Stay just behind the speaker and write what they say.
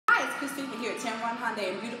Christina here at Tameron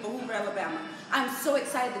Hyundai in beautiful Hoover, Alabama. I'm so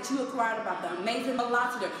excited that you inquired about the amazing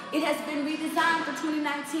Veloster. It has been redesigned for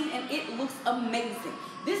 2019 and it looks amazing.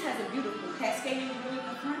 This has a beautiful cascading grille in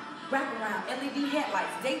the front, wraparound LED headlights,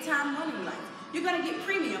 daytime running lights. You're going to get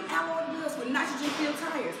premium alloy wheels with nitrogen-filled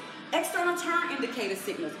tires, external turn indicator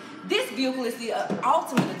signals. This vehicle is the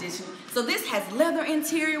ultimate edition. So this has leather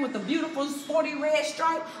interior with a beautiful sporty red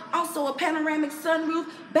stripe, also a panoramic sunroof,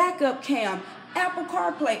 backup cam, Apple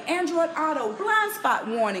CarPlay, Android Auto, blind spot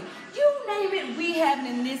warning. You name it, we have it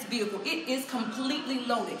in this vehicle. It is completely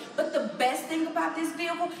loaded. But the best thing about this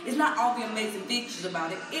vehicle is not all the amazing features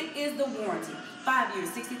about it. It is the warranty. 5 years,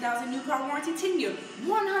 60,000 new car warranty, 10 years,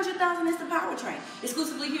 100,000 is the powertrain.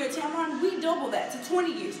 Exclusively here at Tameron, we double that to 20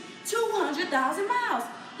 years, 200,000 miles.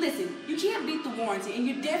 Listen, you can't beat the warranty, and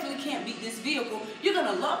you definitely can't beat this vehicle. You're going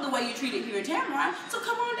to love the way you treat it here at Tameron, so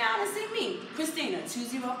come on down and see me, Christina,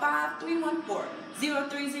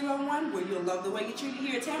 205-314-0301, where you'll love the way you treat it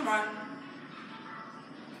here at Tameron.